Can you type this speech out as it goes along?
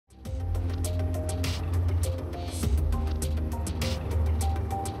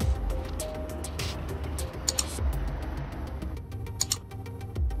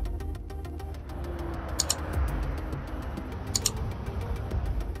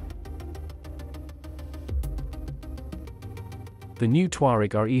The new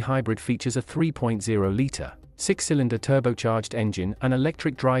Touareg R eHybrid features a 3.0-litre, 6-cylinder turbocharged engine and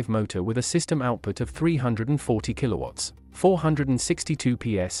electric drive motor with a system output of 340 kilowatts, 462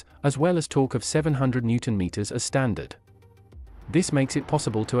 PS, as well as torque of 700 Nm as standard. This makes it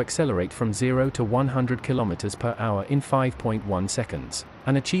possible to accelerate from 0 to 100 km per hour in 5.1 seconds,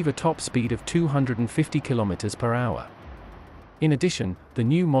 and achieve a top speed of 250 km per hour. In addition, the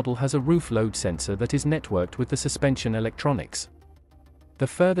new model has a roof load sensor that is networked with the suspension electronics. The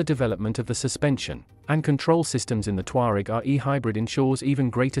further development of the suspension and control systems in the Touareg R eHybrid ensures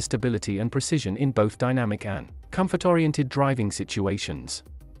even greater stability and precision in both dynamic and comfort-oriented driving situations.